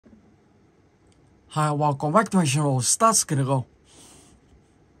Hi, welcome back to my channel. Starts gonna go.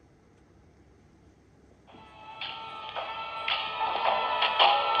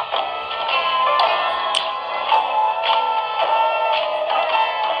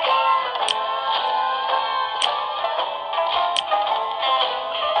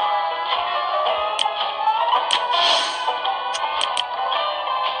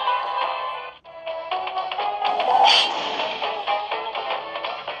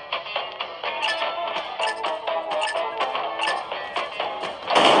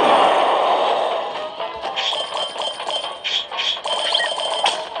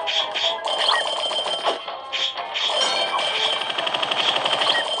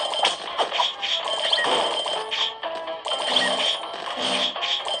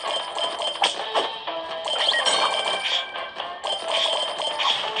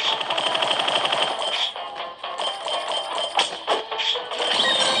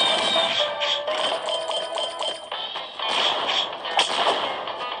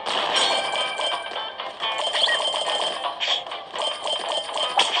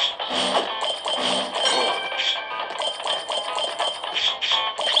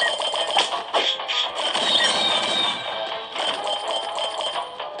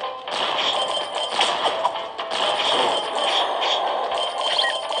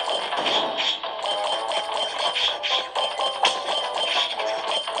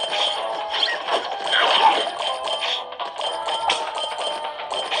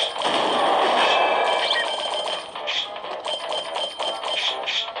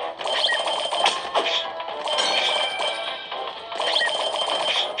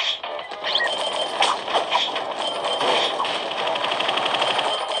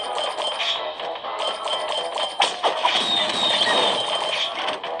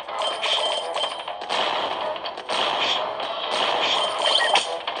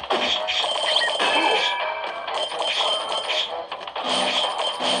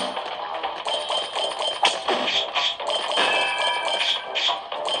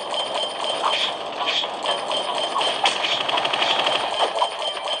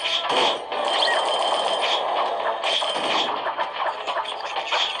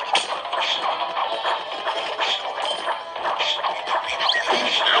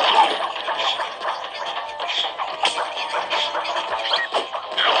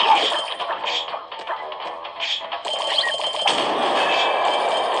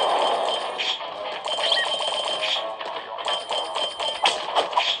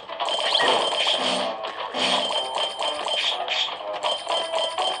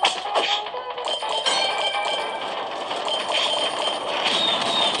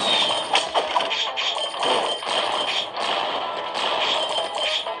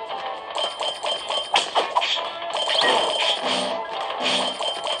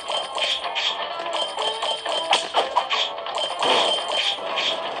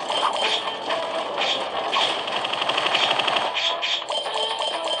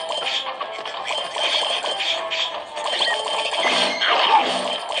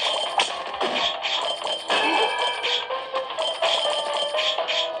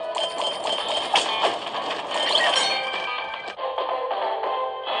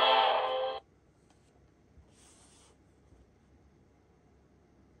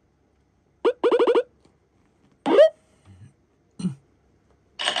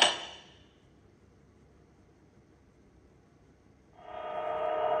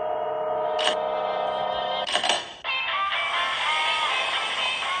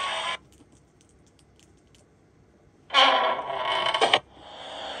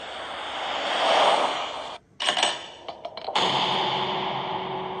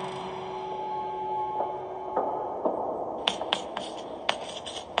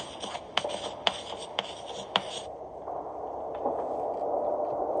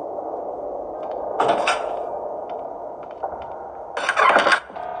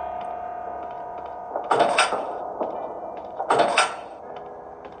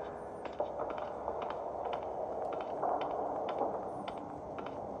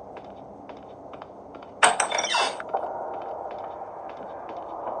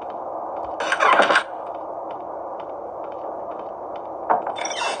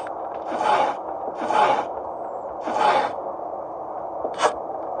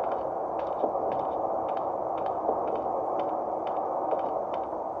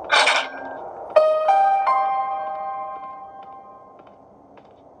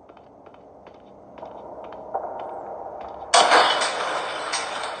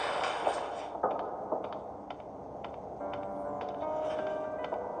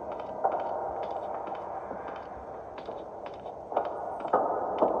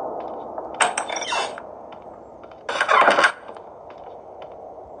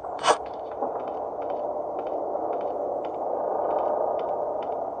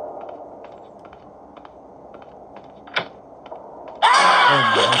 Oh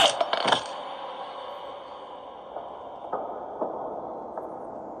my God.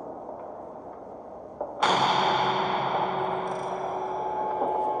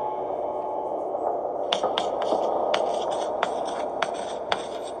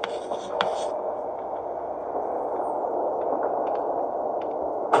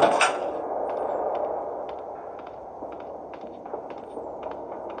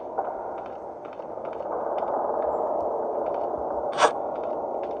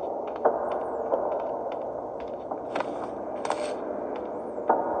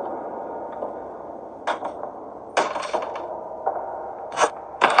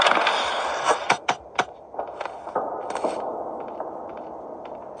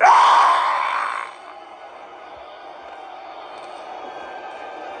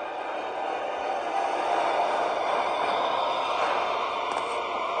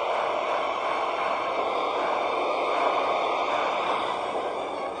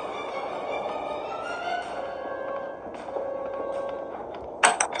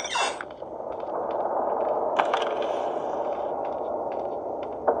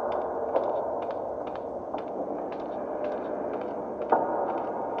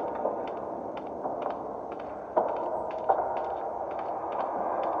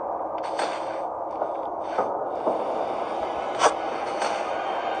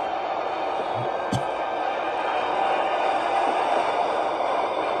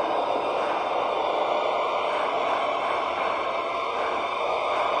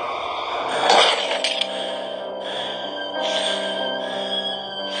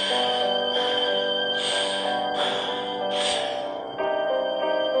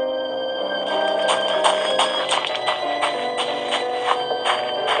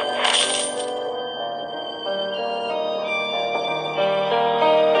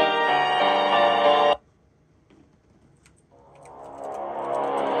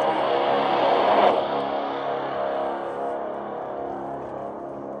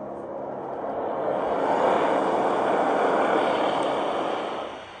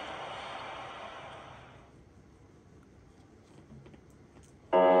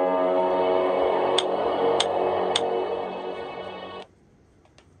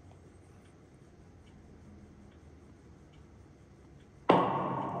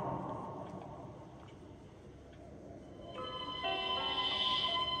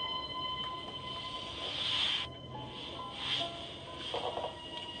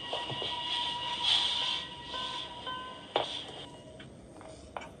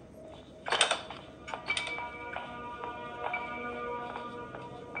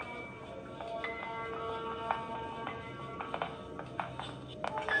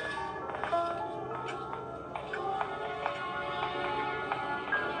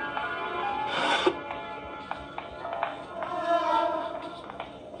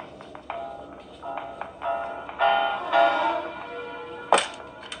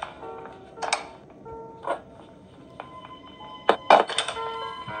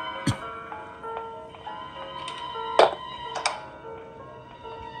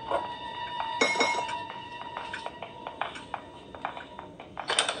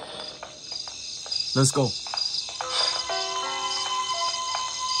 Let's go.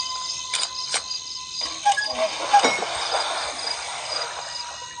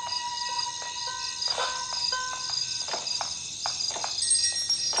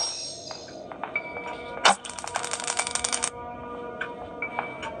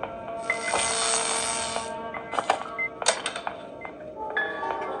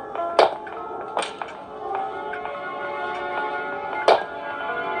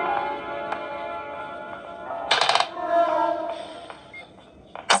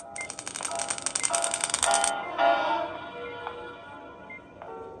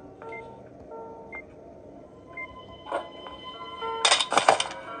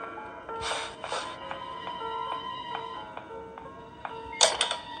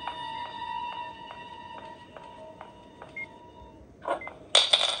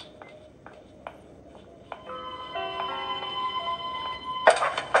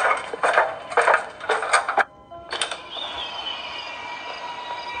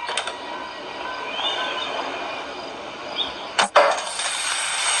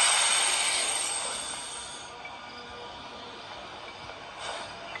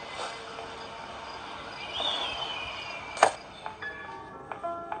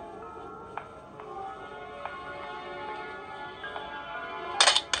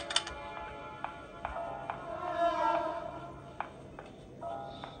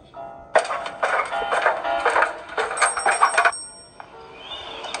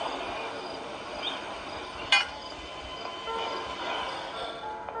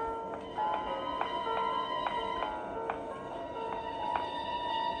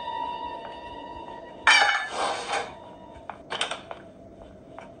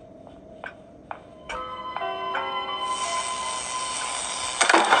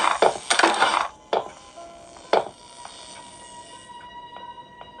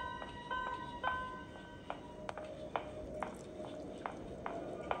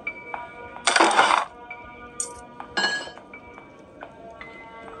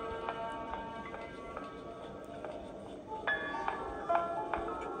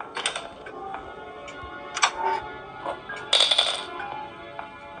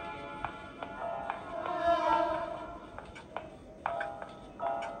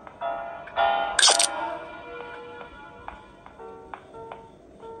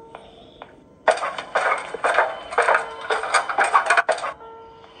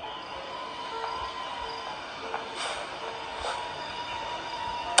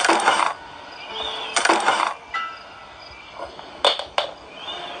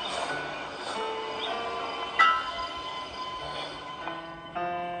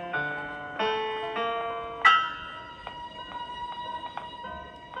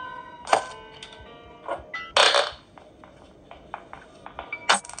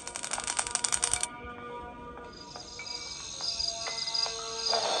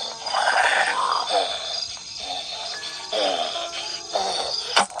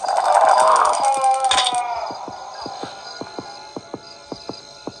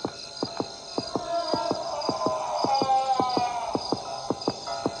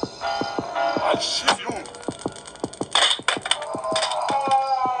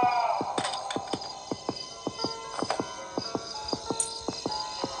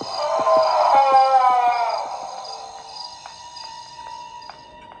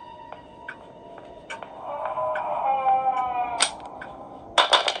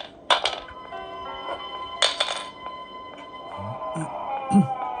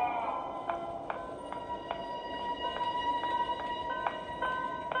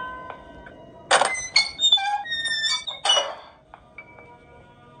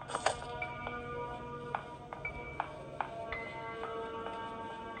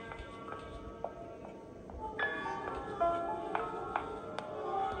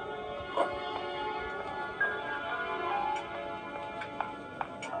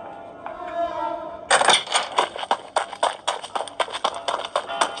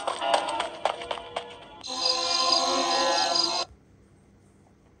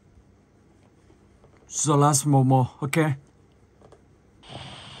 The last Momo, ok?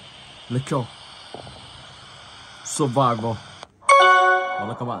 Let's go. Survival. Đó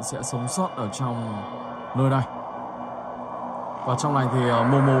là các bạn sẽ sống sót ở trong nơi này. Và trong này thì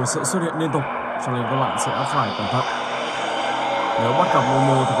Momo sẽ xuất hiện liên tục, cho nên các bạn sẽ phải cẩn thận. Nếu bắt gặp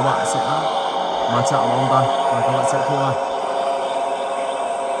Momo thì các bạn sẽ va chạm vào ông ta và các bạn sẽ thua ngay.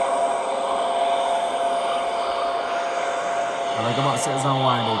 Ở đây các bạn sẽ ra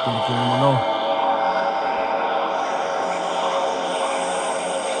ngoài để tìm kiếm món đồ.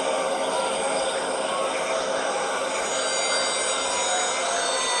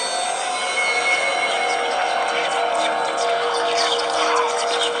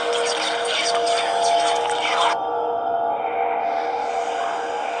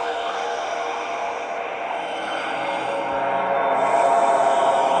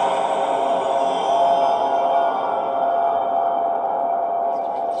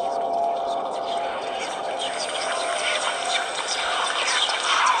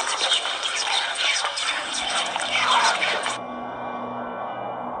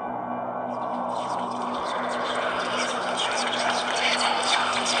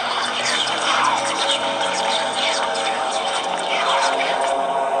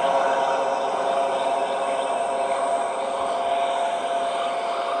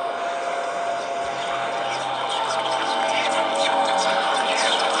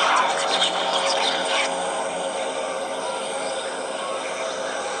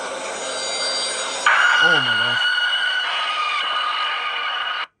 Oh my gosh.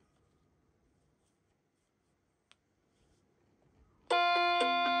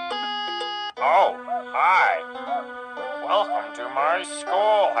 Oh, hi. Welcome to my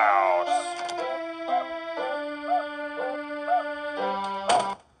schoolhouse.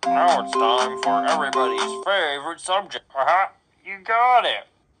 Now it's time for everybody's favorite subject. You got it.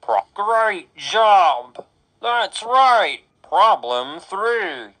 Great job. That's right. Problem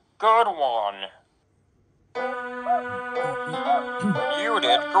 3. Good one. You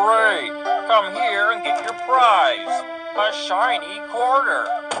did great. Come here and get your prize. A shiny quarter.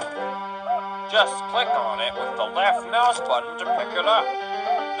 Just click on it with the left mouse button to pick it up.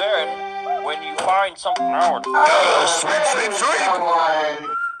 Then, when you find something out, Sweep, sweep, sweep!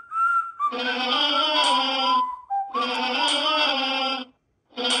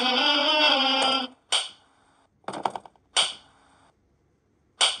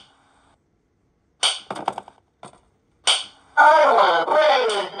 I wanna play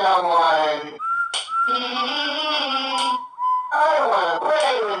with someone. I wanna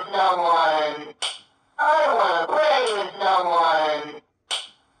play with someone. I wanna play with someone.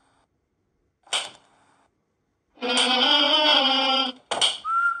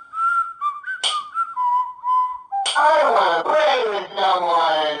 I wanna play with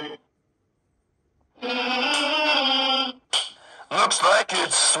someone. Looks like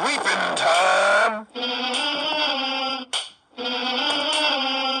it's sweeping time.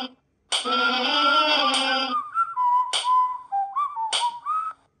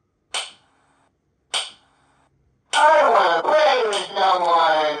 I wanna play with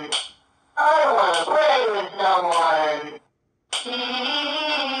someone. I wanna play with someone.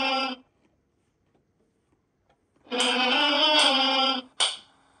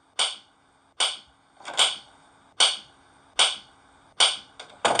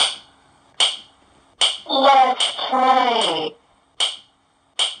 Let's play.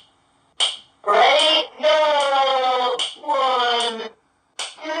 Ready, go! 1,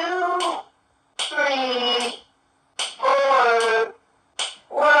 2, 3, 4.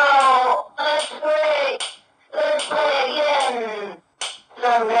 Wow, that's great. Let's play again.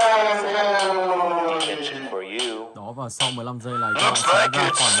 Sometime soon. attention for you. Đó, và sau 15 giây này các bạn sẽ ra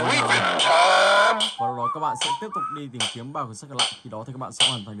khỏi nơi này. Và sau đó các bạn sẽ tiếp tục đi tìm kiếm 3 quyển sách còn lại. Khi đó thì các bạn sẽ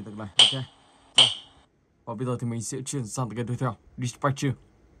hoàn thành được việc này. Ok. Rồi. Và bây giờ thì mình sẽ chuyển sang cái tiếp theo. Dispatcher.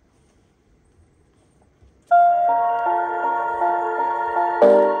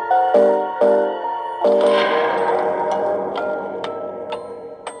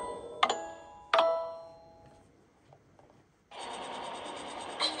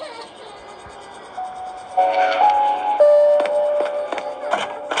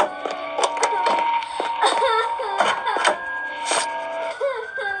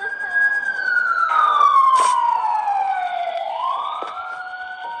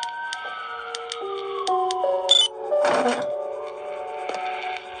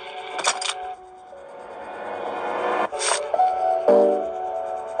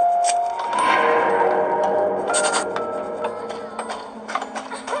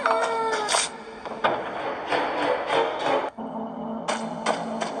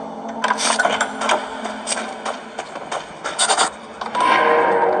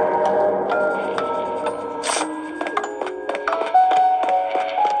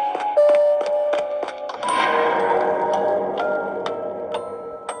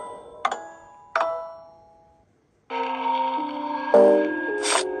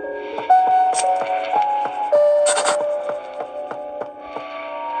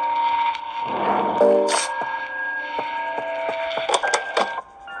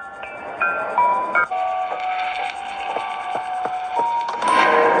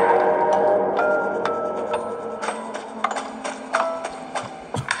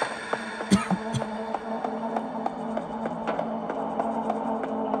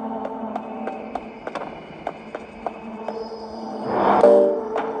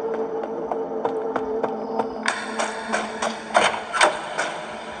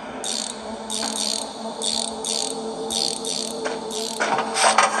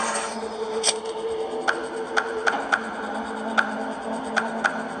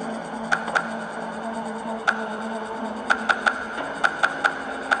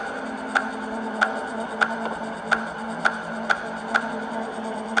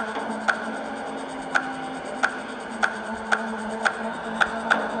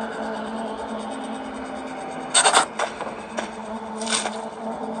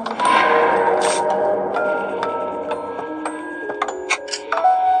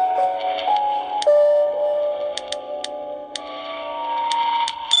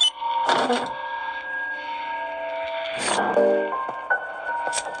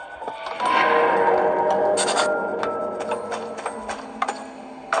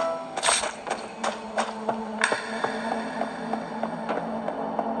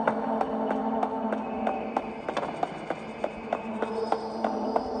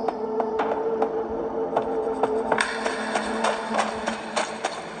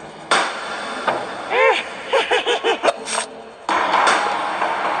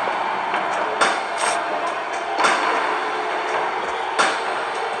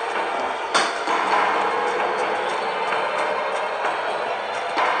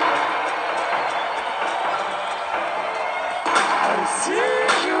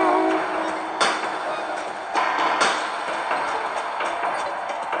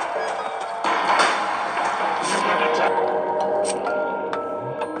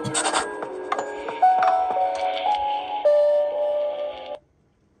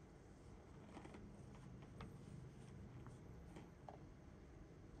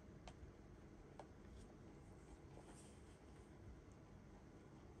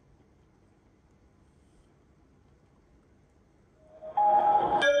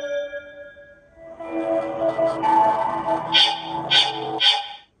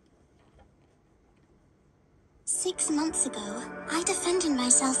 6 months ago, I defended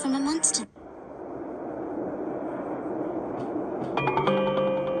myself from a monster.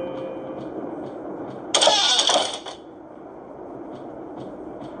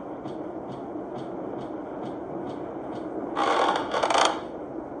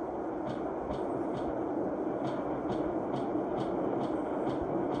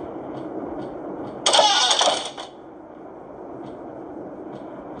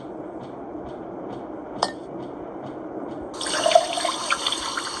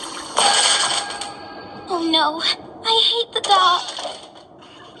 Oh no, I hate the dark.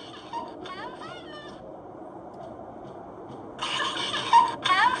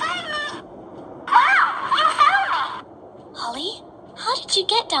 Holly, how did you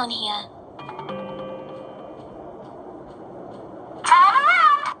get down here?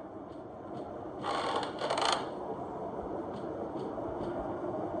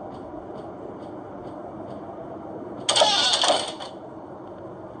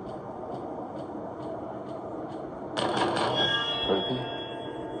 Ruby,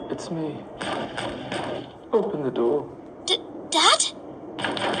 it's me. Open the door. Dad?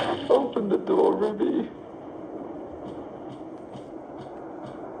 Open the door, Ruby.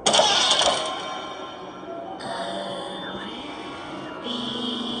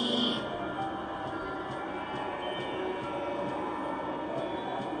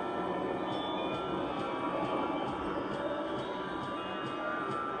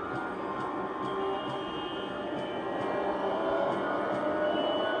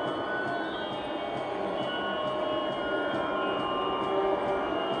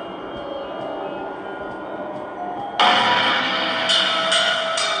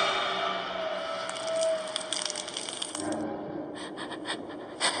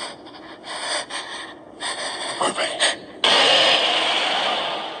 Ruby.